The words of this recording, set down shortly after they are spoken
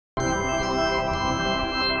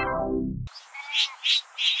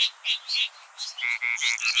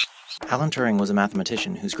Alan Turing was a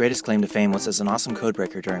mathematician whose greatest claim to fame was as an awesome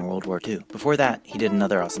codebreaker during World War II. Before that, he did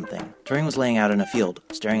another awesome thing. Turing was laying out in a field,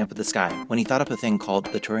 staring up at the sky, when he thought up a thing called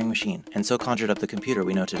the Turing machine, and so conjured up the computer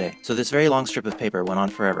we know today. So this very long strip of paper went on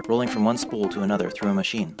forever, rolling from one spool to another through a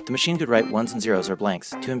machine. The machine could write ones and zeros or blanks,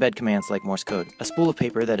 to embed commands like Morse code. A spool of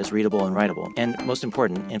paper that is readable and writable, and, most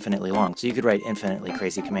important, infinitely long, so you could write infinitely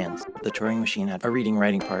crazy commands. The Turing machine had a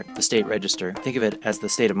reading-writing part, the state register, think of it as the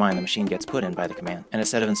state of mind the machine gets put in by the command, and a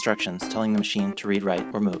set of instructions telling the machine to read, write,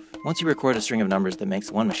 or move. Once you record a string of numbers that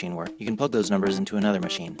makes one machine work, you can plug those numbers into another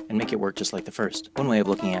machine, and make it work just like the first. One way of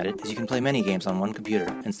looking at it is you can play many games on one computer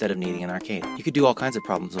instead of needing an arcade. You could do all kinds of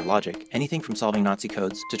problems of logic, anything from solving Nazi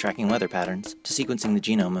codes, to tracking weather patterns, to sequencing the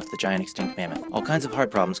genome of the giant extinct mammoth. All kinds of hard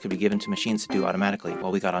problems could be given to machines to do automatically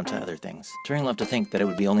while we got onto other things. Turing loved to think that it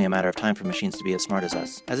would be only a matter of time for machines to be as smart as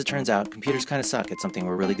us. As it turns out, computers kinda suck at something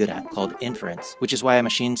we're really good at, called inference, which is why a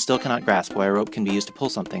machine still cannot grasp why a rope can be used to pull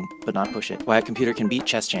something, but not push it. Why a computer can beat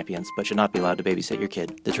chess champions, but should not be allowed to babysit your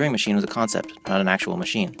kid. The Turing machine was a concept, not an actual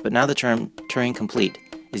machine. But now the term Turing complete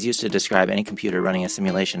is used to describe any computer running a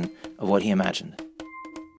simulation of what he imagined.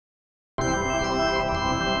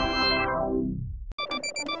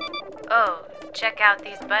 Oh, check out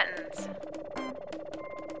these buttons.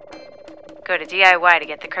 Go to DIY to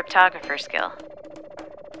get the cryptographer skill.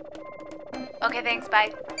 Okay, thanks,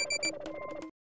 bye.